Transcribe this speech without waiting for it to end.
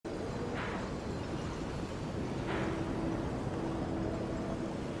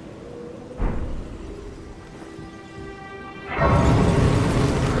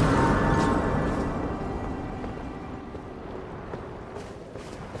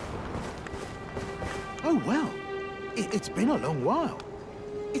Oh, well, it's been a long while.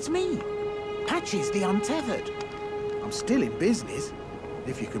 It's me, Patches the Untethered. I'm still in business,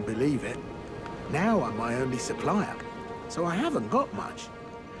 if you can believe it. Now I'm my only supplier, so I haven't got much.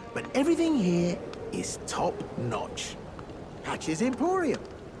 But everything here is top-notch. Patches Emporium,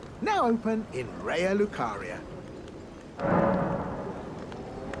 now open in Raya Lucaria.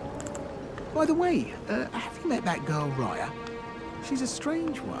 By the way, have you met that girl, Raya? She's a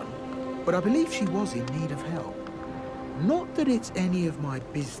strange one, but I believe she was in need of help. Not that it's any of my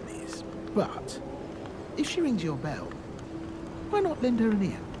business, but if she rings your bell, why not lend her an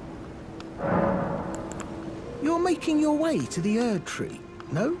ear? You're making your way to the Erd Tree,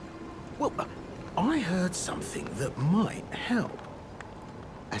 no? Well, I heard something that might help.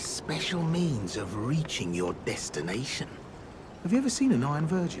 A special means of reaching your destination. Have you ever seen an Iron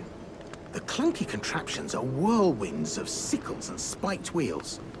Virgin? The clunky contraptions are whirlwinds of sickles and spiked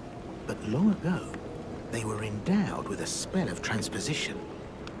wheels. But long ago, they were endowed with a spell of transposition.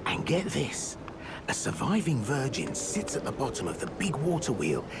 And get this, a surviving virgin sits at the bottom of the big water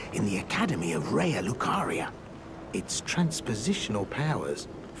wheel in the Academy of Raya Lucaria. Its transpositional powers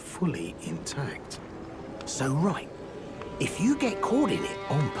fully intact. So right, if you get caught in it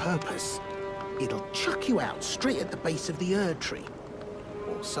on purpose, it'll chuck you out straight at the base of the Erd Tree.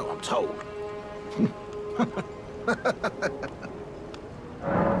 Or so I'm told.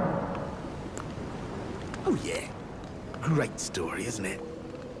 Oh yeah, great story, isn't it?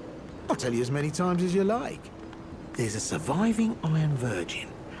 I'll tell you as many times as you like. There's a surviving Iron Virgin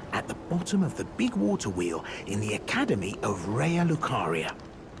at the bottom of the big water wheel in the Academy of Raya Lucaria.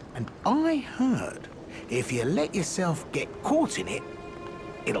 And I heard if you let yourself get caught in it,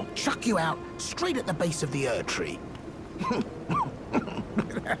 it'll chuck you out straight at the base of the Erd Tree.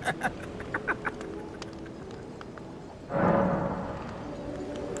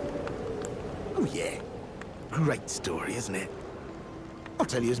 Oh yeah, great story, isn't it? I'll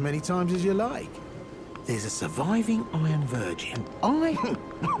tell you as many times as you like. There's a surviving Iron Virgin.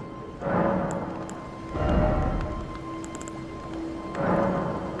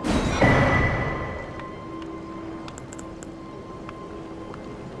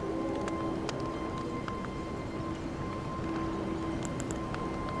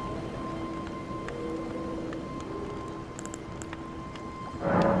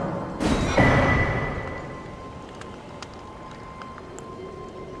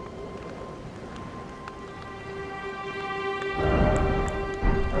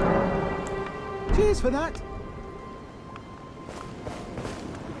 Cheers for that.